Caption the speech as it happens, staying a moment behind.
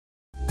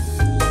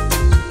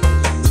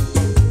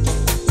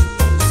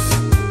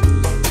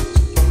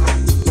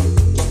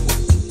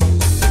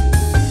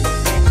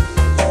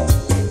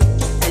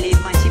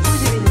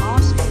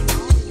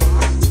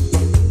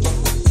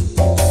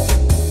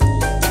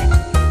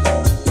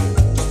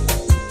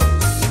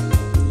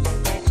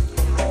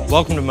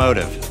Welcome to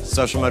Motive,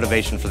 Social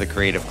Motivation for the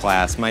Creative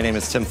Class. My name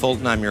is Tim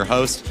Fulton, I'm your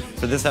host.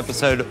 For this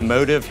episode,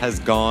 Motive has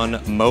gone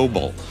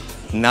mobile.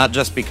 Not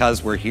just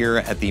because we're here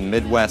at the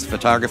Midwest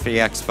Photography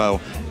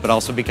Expo, but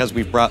also because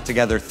we've brought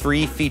together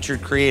 3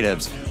 featured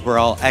creatives who are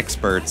all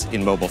experts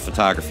in mobile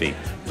photography.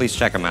 Please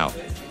check them out.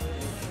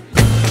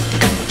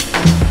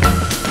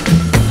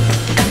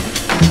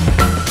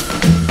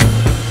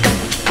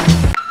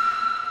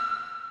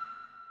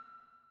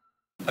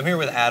 I'm here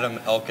with Adam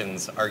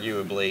Elkins,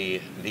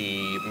 arguably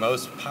the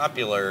most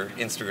popular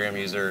Instagram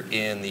user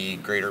in the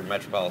greater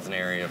metropolitan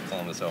area of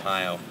Columbus,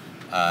 Ohio.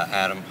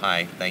 Adam,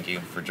 hi, thank you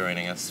for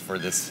joining us for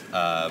this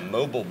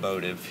mobile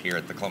motive here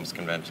at the Columbus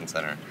Convention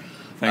Center.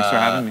 Thanks for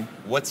having me.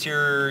 What's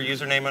your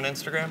username on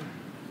Instagram?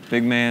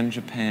 Big Man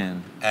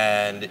Japan.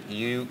 And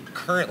you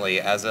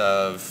currently, as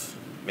of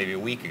maybe a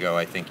week ago,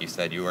 I think you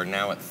said, you are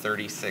now at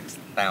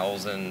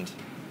 36,000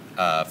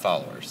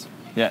 followers.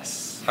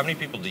 Yes. How many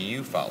people do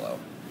you follow?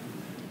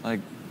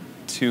 Like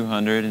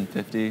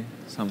 250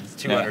 something.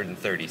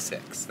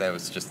 236. Yeah.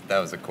 That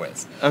was a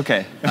quiz.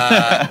 Okay.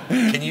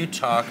 Can you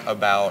talk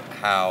about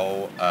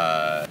how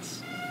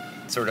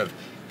sort of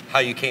how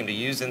you came to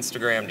use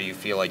Instagram? Do you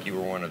feel like you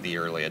were one of the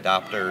early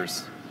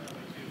adopters?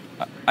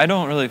 I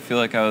don't really feel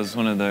like I was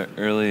one of the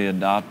early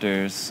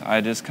adopters.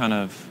 I just kind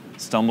of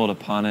stumbled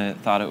upon it,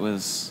 thought it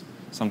was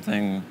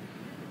something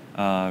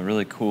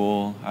really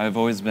cool. I've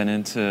always been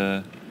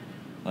into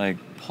like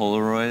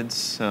Polaroids,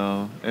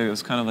 so it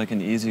was kind of like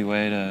an easy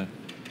way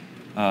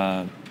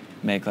to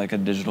make like a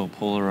digital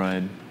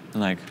Polaroid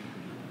and like,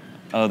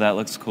 oh, that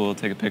looks cool,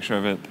 take a picture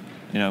of it,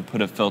 you know,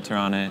 put a filter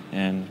on it.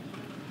 And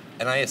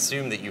I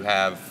assume that you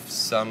have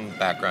some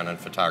background in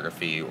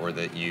photography or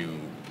that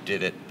you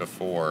did it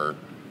before.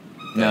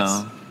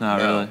 No, not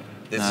really.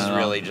 This is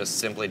really just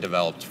simply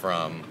developed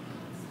from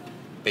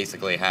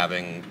basically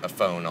having a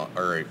phone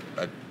or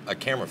a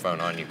camera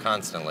phone on you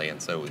constantly,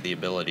 and so the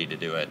ability to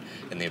do it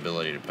and the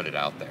ability to put it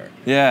out there.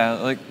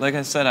 Yeah, like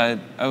I said,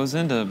 I was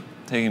into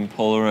taking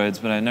Polaroids,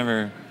 but I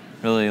never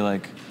really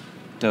like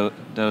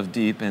dove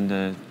deep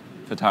into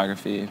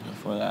photography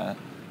before that.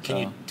 Can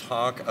you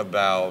talk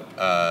about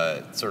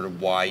sort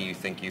of why you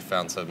think you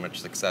found so much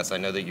success? I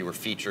know that you were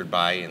featured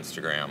by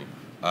Instagram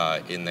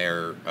in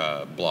their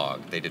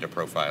blog. They did a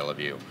profile of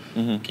you.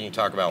 Mm-hmm. Can you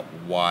talk about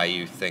why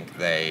you think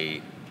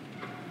they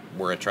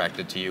were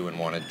attracted to you and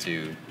wanted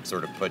to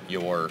sort of put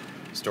your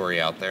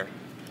story out there?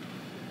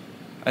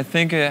 I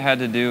think it had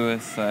to do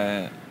with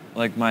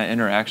like my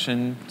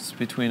interactions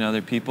between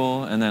other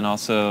people, and then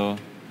also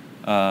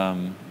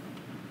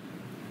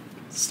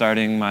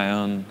starting my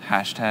own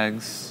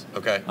hashtags.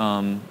 Okay.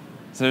 So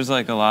there's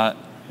like a lot.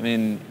 I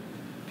mean,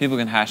 people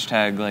can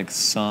hashtag like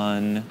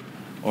sun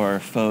or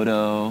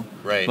photo,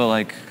 right? But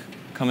like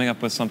coming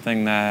up with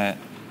something that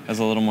is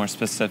a little more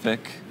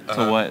specific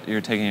to what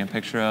you're taking a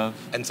picture of.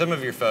 And some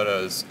of your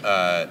photos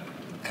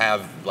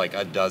have like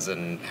a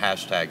dozen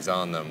hashtags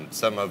on them,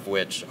 some of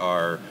which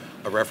are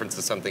a reference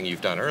to something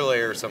you've done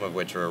earlier, some of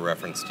which are a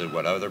reference to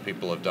what other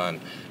people have done,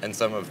 and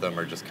some of them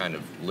are just kind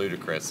of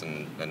ludicrous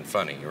and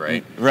funny,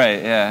 right?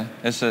 Right, yeah.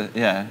 It's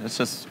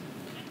just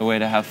a way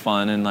to have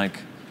fun and like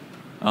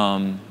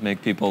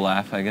make people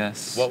laugh, I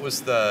guess. What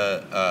was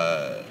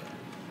the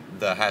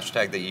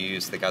hashtag that you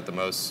used that got the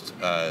most,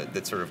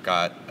 that sort of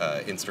got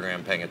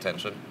Instagram paying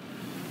attention?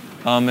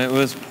 It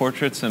was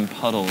portraits and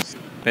puddles.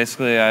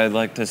 Basically, I'd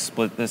like to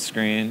split the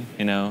screen,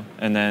 you know,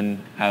 and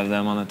then have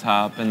them on the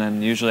top, and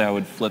then usually I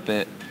would flip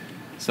it,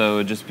 so it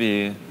would just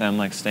be them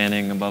like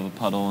standing above a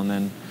puddle, and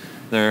then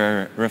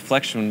their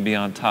reflection would be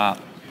on top.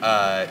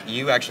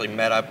 You actually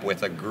met up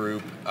with a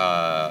group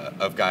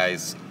of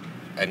guys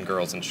and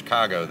girls in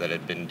Chicago that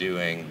had been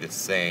doing the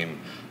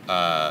same.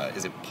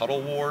 Is it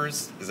Puddle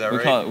Wars? Is that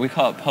right? We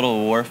call it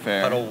Puddle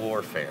Warfare. Puddle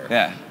Warfare.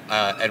 Yeah.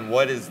 And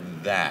what is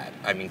that?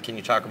 I mean, can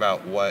you talk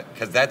about what?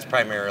 Because that's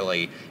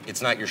primarily,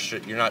 it's not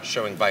you're not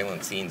showing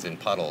violent scenes in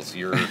puddles.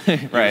 You're,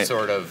 right. You're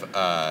sort of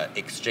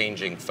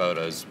exchanging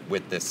photos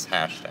with this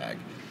hashtag.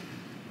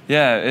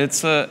 Yeah, it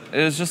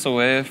was just a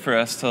way for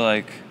us to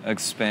like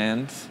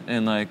expand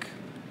and like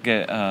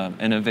get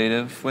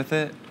innovative with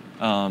it.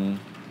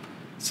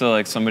 So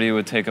like somebody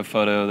would take a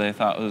photo they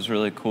thought was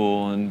really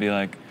cool and be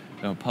like,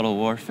 you know, Puddle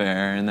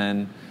Warfare, and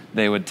then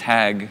they would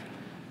tag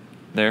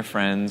their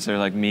friends or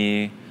like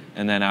me,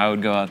 and then I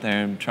would go out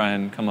there and try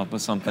and come up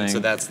with something. And so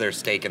that's their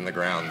stake in the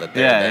ground that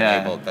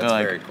they're able. That's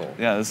like, very cool.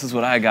 Yeah, this is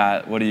what I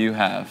got. What do you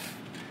have?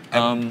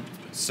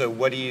 So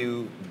what do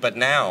you? But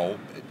now,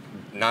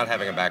 not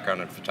having a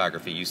background in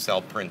photography, you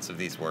sell prints of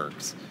these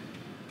works.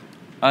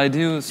 I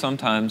do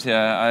sometimes.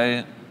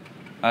 Yeah,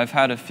 I've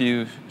had a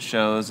few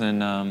shows,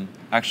 and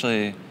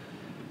actually,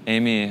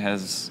 Amy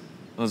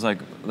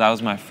that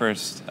was my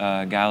first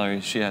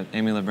gallery.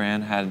 Amy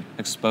Leibrand had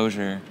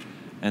exposure,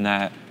 and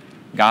that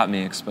got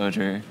me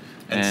exposure,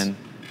 and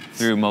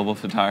through mobile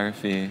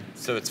photography.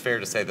 So it's fair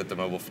to say that the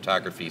mobile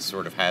photography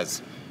sort of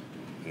has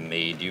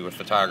made you a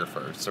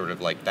photographer, sort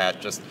of like that,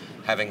 just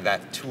having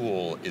that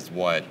tool is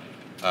what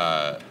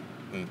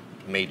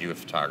made you a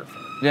photographer.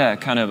 Yeah,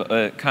 it kind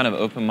of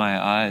opened my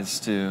eyes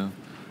to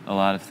a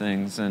lot of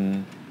things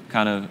and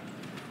kind of,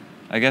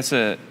 I guess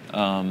it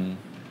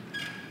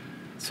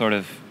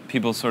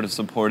people sort of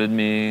supported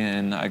me,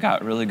 and I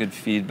got really good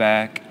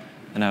feedback,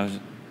 and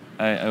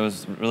I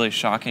was really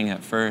shocking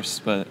at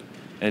first, but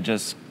it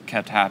just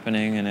kept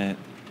happening, and it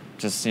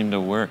just seemed to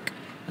work.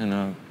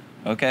 And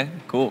okay,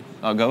 cool,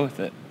 I'll go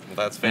with it. Well,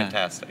 that's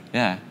fantastic.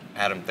 Yeah.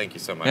 Adam, thank you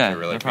so much. Yeah, I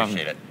really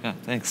appreciate it. Yeah,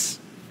 thanks.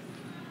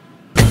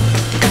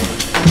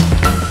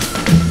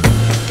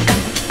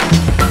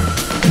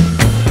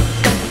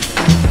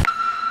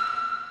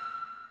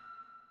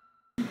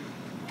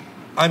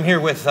 I'm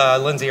here with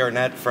Lindsay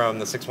Arnett from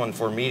the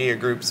 614 Media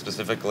Group,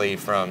 specifically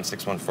from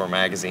 614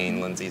 Magazine.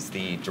 Lindsay's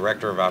the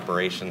Director of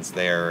Operations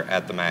there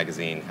at the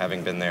magazine,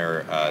 having been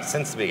there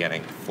since the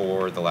beginning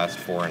for the last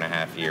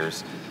 4.5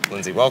 years.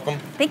 Lindsay, welcome.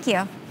 Thank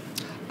you.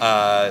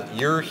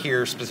 You're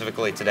here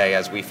specifically today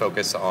as we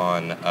focus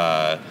on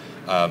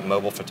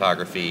mobile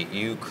photography.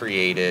 You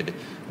created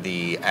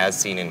the As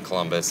Seen in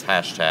Columbus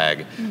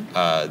hashtag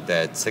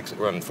that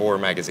 614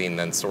 Magazine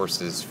then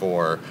sources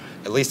for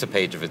at least a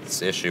page of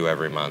its issue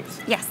every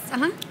month. Yes.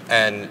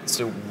 And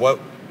so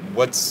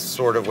what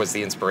sort of was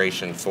the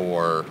inspiration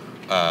for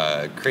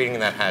creating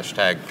that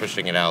hashtag,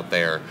 pushing it out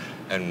there,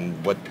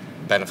 and what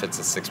benefits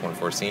has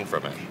 614 seen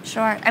from it?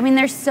 Sure. I mean,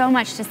 there's so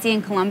much to see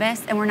in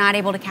Columbus, and we're not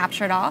able to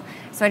capture it all.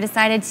 So I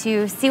decided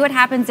to see what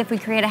happens if we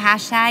create a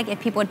hashtag,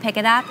 if people would pick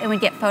it up, and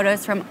we'd get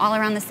photos from all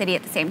around the city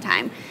at the same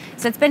time.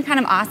 So it's been kind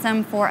of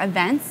awesome for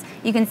events.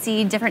 You can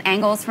see different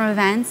angles from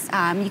events.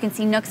 You can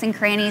see nooks and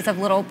crannies of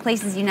little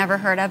places you never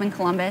heard of in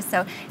Columbus.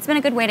 So it's been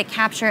a good way to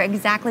capture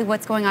exactly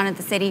what's going on in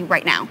the city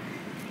right now.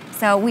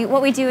 So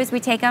what we do is we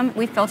take them,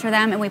 we filter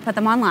them, and we put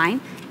them online,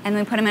 and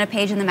we put them in a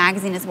page in the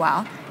magazine as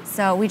well.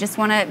 So we just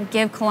want to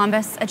give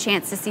Columbus a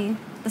chance to see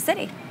the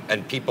city.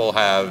 And people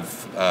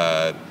have,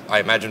 I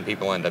imagine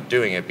people end up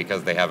doing it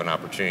because they have an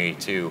opportunity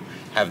to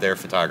have their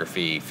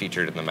photography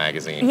featured in the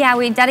magazine. Yeah,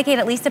 we dedicate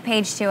at least a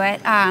page to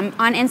it. On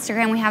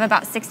Instagram, we have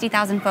about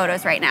 60,000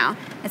 photos right now.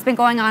 It's been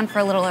going on for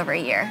a little over a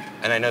year.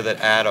 And I know that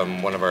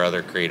Adam, one of our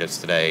other creatives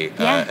today,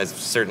 has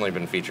certainly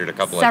been featured a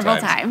couple Several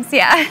of times.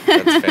 Several times,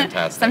 yeah. That's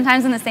fantastic.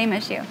 Sometimes in the same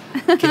issue.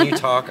 Can you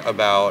talk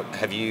about,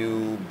 have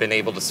you been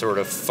able to sort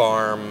of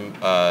farm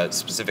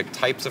specific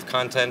types of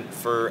content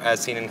for As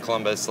Seen in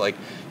Columbus? Like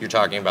you're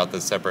talking about the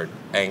separate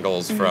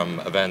angles from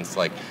events,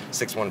 like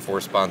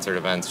 614 sponsored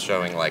events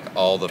showing like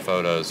all the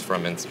photos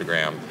from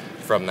Instagram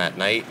from that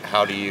night.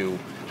 How do you,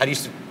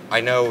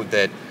 I know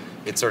that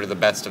it's sort of the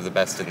best of the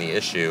best in the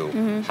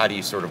issue. How do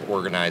you sort of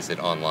organize it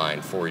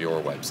online for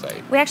your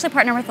website? We actually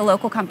partner with a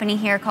local company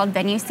here called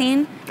Venue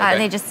Scene. Okay.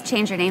 They just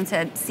changed their name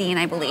to Scene,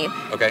 I believe.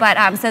 Okay.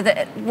 But so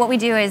what we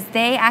do is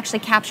they actually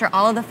capture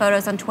all of the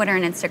photos on Twitter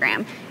and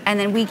Instagram, and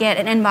then we get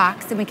an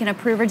inbox and we can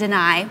approve or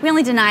deny. We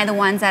only deny the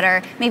ones that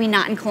are maybe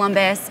not in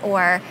Columbus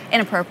or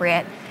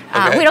inappropriate.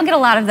 Okay. We don't get a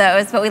lot of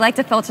those, but we like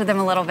to filter them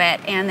a little bit,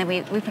 and then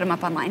we put them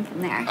up online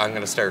from there. I'm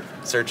going to start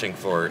searching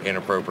for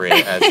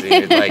inappropriate as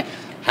seen, like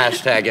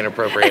hashtag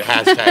inappropriate,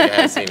 hashtag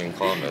As Seen in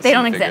Columbus. They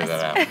don't exist.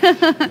 That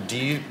out.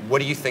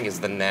 What do you think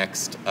is the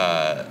next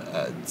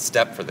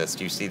step for this?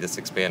 Do you see this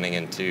expanding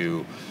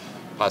into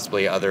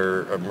possibly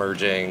other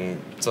emerging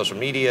social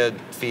media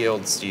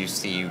fields? Do you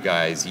see you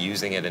guys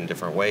using it in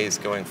different ways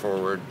going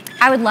forward?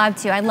 I would love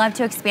to. I'd love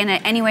to expand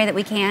it any way that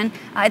we can.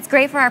 It's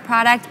great for our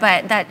product,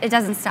 but it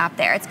doesn't stop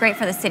there. It's great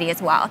for the city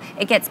as well.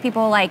 It gets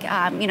people like,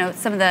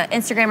 some of the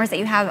Instagrammers that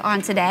you have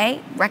on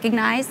today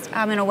recognized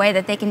in a way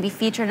that they can be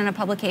featured in a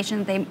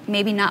publication they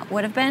maybe not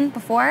would have been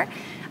before.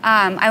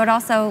 I would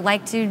also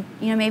like to,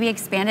 maybe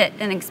expand it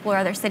and explore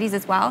other cities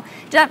as well.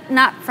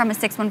 Not from a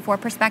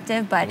 614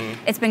 perspective, but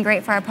it's been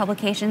great for our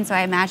publication, so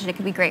I imagine it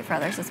could be great for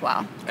others as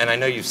well. And I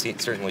know you've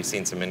certainly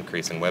seen some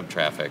increase in web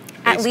traffic.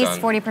 At least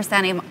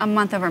 40% a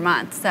month over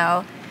month.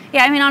 So,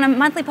 yeah, I mean, on a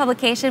monthly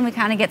publication, we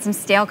kind of get some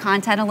stale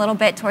content a little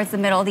bit towards the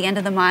middle, the end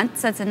of the month,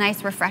 so it's a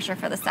nice refresher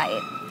for the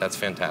site. That's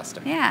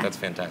fantastic. Yeah. That's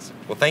fantastic.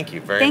 Well, thank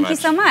you very much. Thank you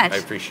so much. I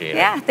appreciate it.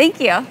 Yeah, thank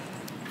you.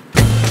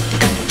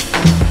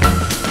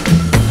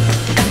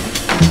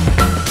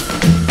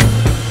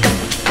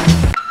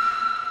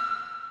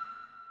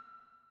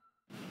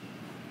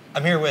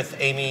 I'm here with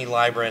Amy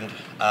Leibrand,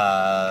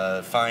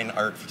 fine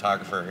art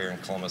photographer here in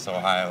Columbus,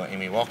 Ohio.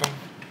 Amy, welcome.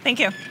 Thank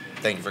you.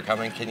 Thank you for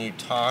coming. Can you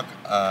talk,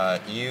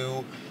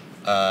 you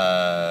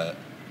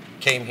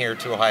came here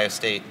to Ohio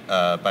State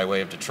by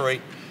way of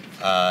Detroit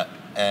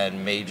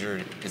and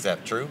majored, is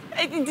that true?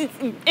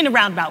 In a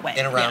roundabout way.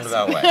 In a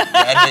roundabout yes.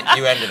 way.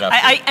 You ended up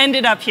here. I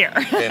ended up here.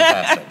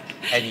 Fantastic.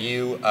 And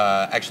you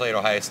actually at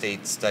Ohio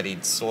State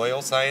studied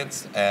soil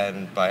science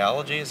and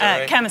biology, is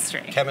that right?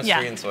 Chemistry.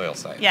 Chemistry and soil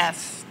science.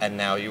 Yes. And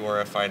now you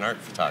are a fine art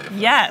photographer.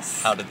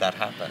 Yes. How did that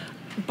happen?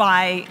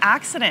 By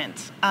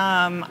accident.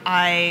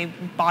 I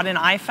bought an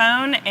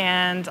iPhone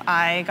and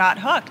I got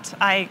hooked.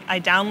 I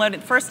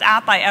downloaded, first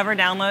app I ever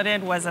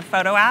downloaded was a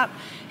photo app,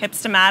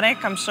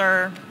 Hipstamatic. I'm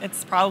sure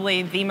it's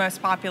probably the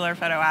most popular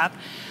photo app.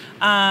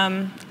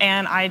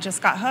 And I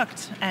just got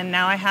hooked, and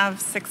now I have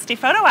 60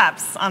 photo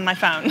apps on my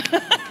phone.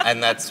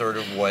 And that's sort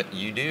of what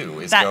you do,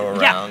 is go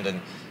around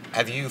and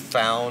Have you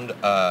found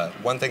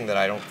one thing that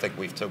I don't think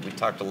we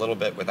talked a little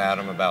bit with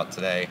Adam about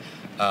today?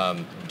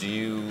 Do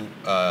you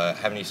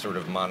have any sort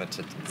of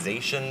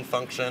monetization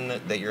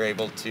function that you're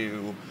able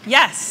to?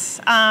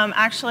 Yes,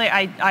 actually,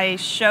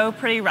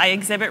 I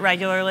exhibit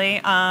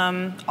regularly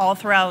all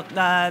throughout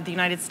the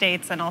United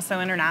States and also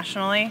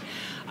internationally.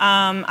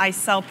 I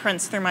sell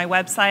prints through my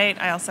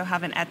website. I also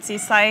have an Etsy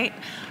site,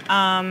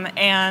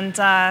 and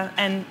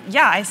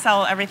yeah, I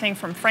sell everything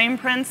from frame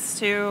prints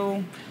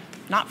to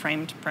not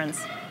framed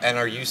prints. And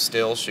are you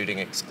still shooting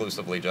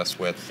exclusively just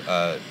with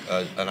an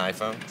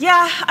iPhone?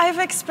 Yeah, I've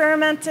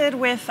experimented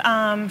with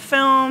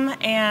film,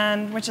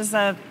 which is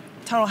a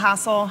total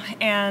hassle,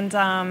 and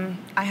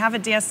I have a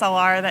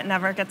DSLR that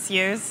never gets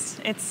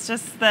used. It's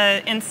just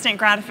the instant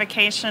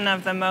gratification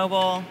of the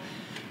mobile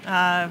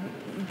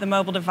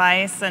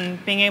device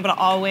and being able to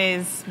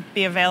always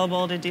be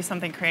available to do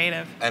something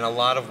creative. And a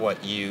lot of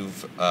what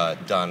you've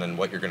done and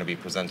what you're going to be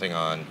presenting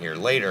on here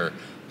later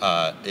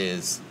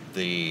is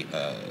the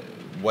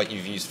what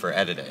you've used for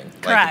editing.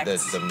 Correct.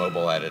 Like the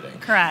mobile editing.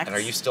 Correct. And are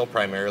you still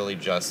primarily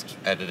just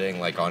editing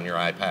like on your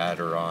iPad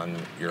or on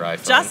your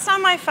iPhone? Just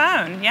on my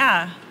phone,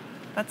 yeah.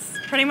 That's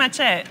pretty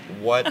much it.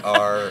 What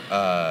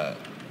are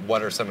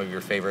some of your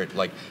favorite,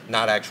 like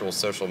not actual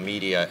social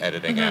media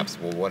editing apps?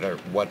 Well,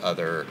 what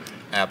other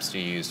apps do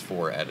you use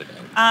for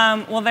editing?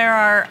 Well, there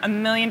are a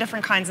million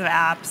different kinds of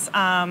apps.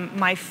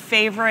 My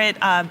favorite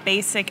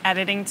basic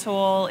editing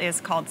tool is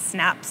called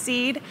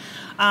Snapseed.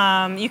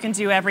 You can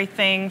do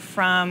everything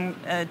from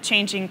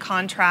changing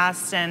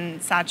contrast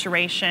and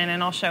saturation,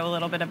 and I'll show a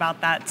little bit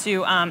about that,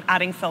 to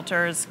adding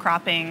filters,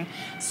 cropping,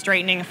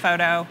 straightening a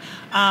photo.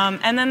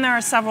 And then there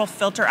are several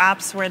filter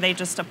apps where they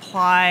just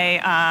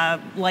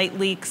apply light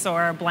leaks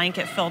or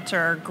blanket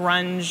filter,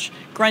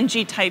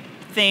 grungy type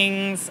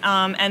things,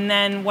 and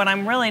then what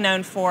I'm really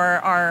known for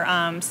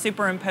are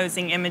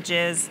superimposing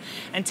images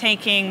and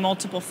taking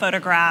multiple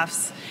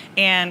photographs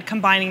and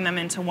combining them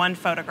into one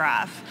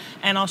photograph.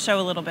 And I'll show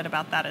a little bit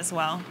about that as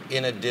well.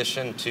 In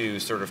addition to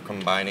sort of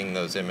combining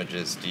those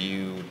images, do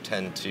you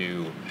tend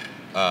to,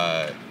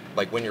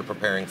 like when you're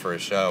preparing for a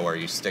show, are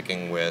you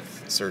sticking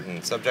with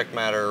certain subject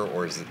matter,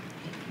 or is it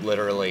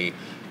literally,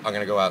 I'm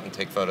going to go out and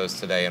take photos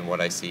today and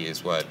what I see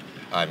is what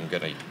I'm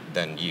going to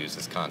then use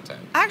as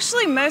content?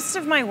 Actually, most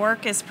of my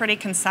work is pretty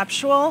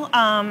conceptual.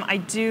 I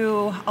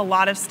do a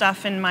lot of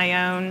stuff in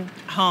my own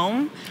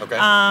home. Okay.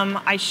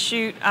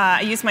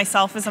 I use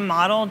myself as a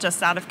model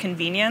just out of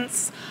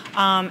convenience.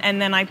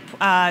 And then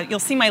you'll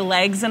see my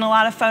legs in a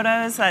lot of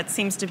photos. That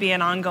seems to be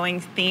an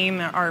ongoing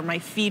theme, or my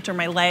feet or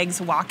my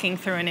legs walking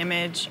through an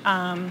image,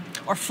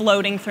 or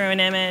floating through an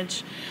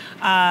image.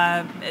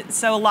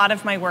 So a lot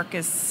of my work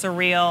is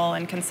surreal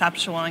and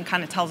conceptual and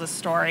kind of tells a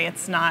story.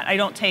 It's not,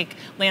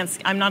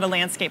 I'm not a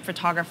landscape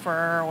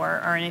photographer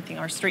or anything,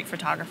 or street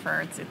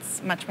photographer.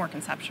 It's much more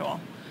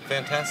conceptual.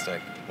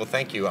 Fantastic. Well,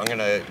 thank you.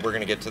 We're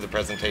gonna get to the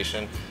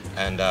presentation,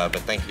 but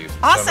thank you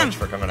Awesome. so much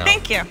for coming out.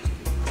 Thank you.